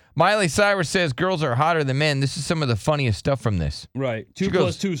Miley Cyrus says girls are hotter than men. This is some of the funniest stuff from this. Right. 2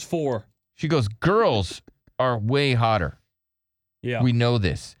 plus 2 is 4. She goes, girls are way hotter. Yeah. We know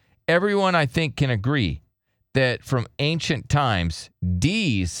this. Everyone, I think, can agree that from ancient times,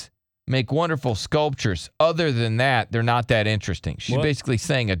 D's make wonderful sculptures. Other than that, they're not that interesting. She's basically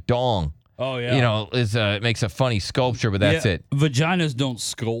saying a dong. Oh, yeah. Makes a funny sculpture, but that's it. Vaginas don't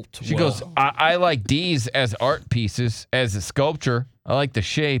sculpt. She goes, I like D's as art pieces, as a sculpture. I like the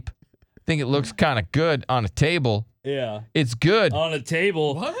shape. I think it looks kind of good on a table. Yeah. It's good. On a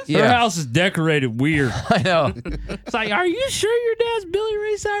table. What? Her house is decorated weird. I know. It's like, are you sure your dad's Billy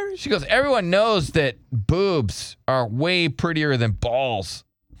Ray Cyrus? She goes, everyone knows that boobs are way prettier than balls.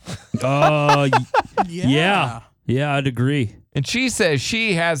 Yeah, I'd agree. And she says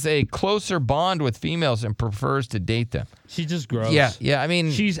she has a closer bond with females and prefers to date them. She's just gross. Yeah. I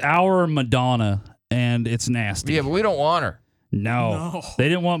mean, she's our Madonna, and it's nasty. Yeah, but we don't want her. No. They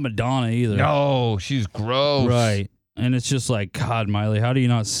didn't want Madonna either. No, she's gross. Right. And it's just like, God, Miley, how do you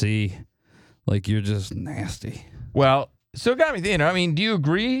not see? Like, you're just nasty. Well, so it got me thinking. I mean, do you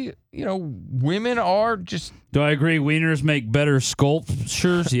agree? Women are just... Do I agree wieners make better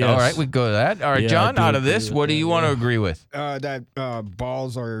sculptures? Yes. All right, we go to that. All right, John, out of this, what do you want to agree with? That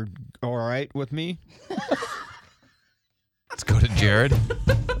balls are all right with me. Let's go to Jared.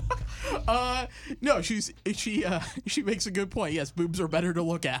 No, she makes a good point. Yes, boobs are better to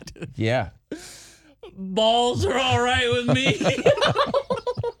look at. Yeah. Balls are all right with me.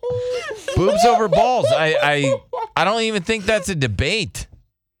 Boobs over balls. I don't even think that's a debate.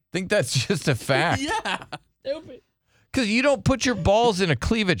 I think that's just a fact. Yeah. Because you don't put your balls in a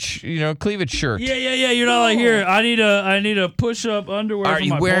cleavage shirt. Yeah. You're not like, here, I need a push-up underwear Are for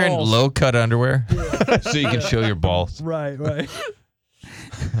you my wearing balls. low-cut underwear? So you can show your balls. Right. Hey,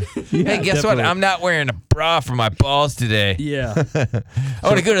 guess definitely. what? I'm not wearing a bra for my balls today. Yeah. I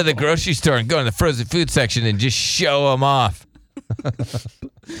want to go to the grocery store and go in the frozen food section and just show them off.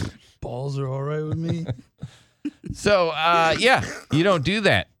 Balls are all right with me. So, you don't do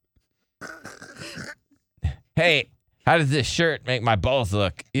that. Hey, how does this shirt make my balls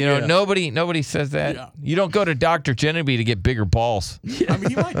look? Nobody says that. Yeah. You don't go to Dr. Genevieve to get bigger balls. I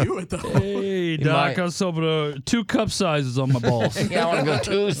mean, he might do it, though. Hey, Doc, I was hoping 2 cup sizes on my balls. Yeah, I want to go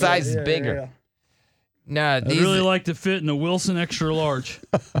 2 sizes bigger. Yeah. Nah, I'd really like to fit in a Wilson extra large.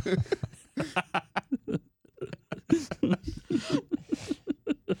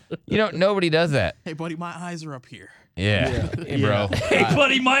 Nobody does that. Hey, buddy, my eyes are up here. Yeah. Hey, bro. Hey,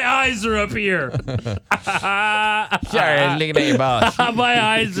 buddy, my eyes are up here. Sorry, I was looking at your balls. My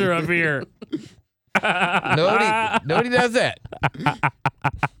eyes are up here. Nobody does that.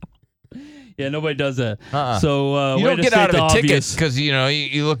 Yeah, nobody does that. So you way don't to get state out of the a ticket obvious. because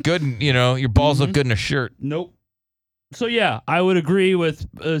you look good and your balls look good in a shirt. Nope. So yeah, I would agree with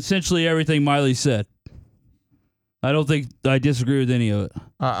essentially everything Miley said. I don't think I disagree with any of it.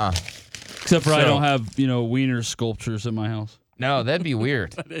 Except for I don't have wiener sculptures in my house. No, that'd be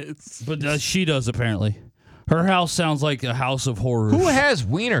weird. That is. But she does apparently. Her house sounds like a house of horrors. Who has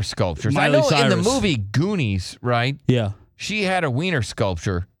wiener sculptures? Miley I know Cyrus. in the movie Goonies, right? Yeah. She had a wiener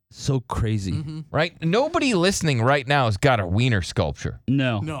sculpture. So crazy. Mm-hmm. Right? Nobody listening right now has got a wiener sculpture.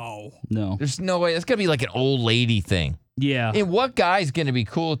 No. There's no way. That's got to be like an old lady thing. Yeah. And what guy's going to be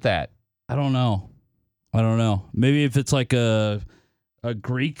cool with that? I don't know. Maybe if it's like a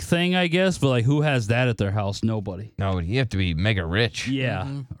Greek thing, I guess, but like who has that at their house? Nobody. No, you have to be mega rich. Yeah,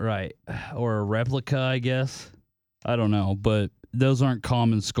 right. Or a replica, I guess. I don't know, but those aren't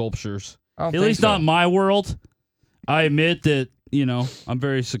common sculptures. At least not in my world. I admit that, I'm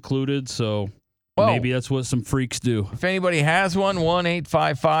very secluded, so maybe that's what some freaks do. If anybody has one,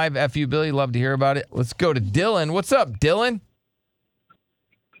 1-855-FU-Billy. Love to hear about it. Let's go to Dylan. What's up, Dylan?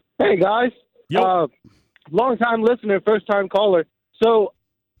 Hey, guys. Yep. Long-time listener, first-time caller. So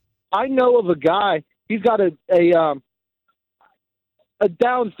I know of a guy. He's got a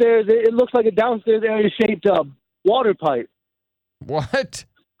downstairs. It looks like a downstairs area-shaped water pipe. What?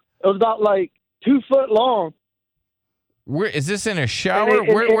 It was about like 2 foot long. Where is this in a shower?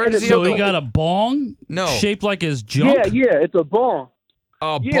 Where does he? So he got a bong? No. Shaped like his junk? Yeah, it's a bong.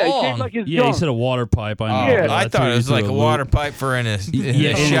 A Yeah, bong. shaped like his Yeah, he junk. said a water pipe. I know. Oh, Yeah. I That's thought what it was you like threw a loop. water pipe for in his In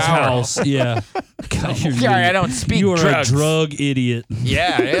his shower. house. Yeah. God, Sorry, I don't speak You are drugs. a drug idiot.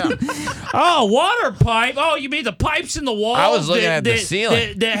 Yeah. Oh, water pipe. Oh, you mean the pipes in the walls? I was looking that, at the that-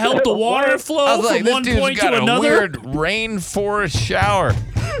 ceiling. That help the water I flow was like, from this one dude's point got to a another? weird rainforest shower.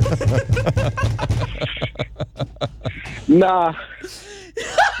 Nah.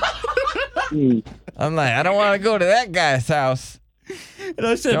 I'm like, I don't want to go to that guy's house. And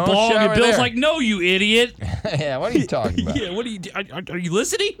I said, Don't bong. shower And Bill's there. like, no, you idiot. Yeah, what are you talking about? Yeah, what are you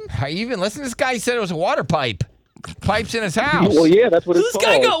listening? Are you even listening? This guy said it was a water pipe. Pipes in his house. Well, yeah, that's what it's This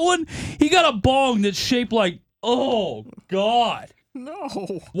called. guy got one. He got a bong that's shaped like. Oh God. No.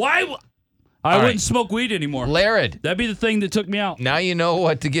 Why? I wouldn't smoke weed anymore. Laird. That'd be the thing that took me out. Now you know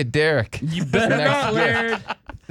what to get Derek. You better not, Laird.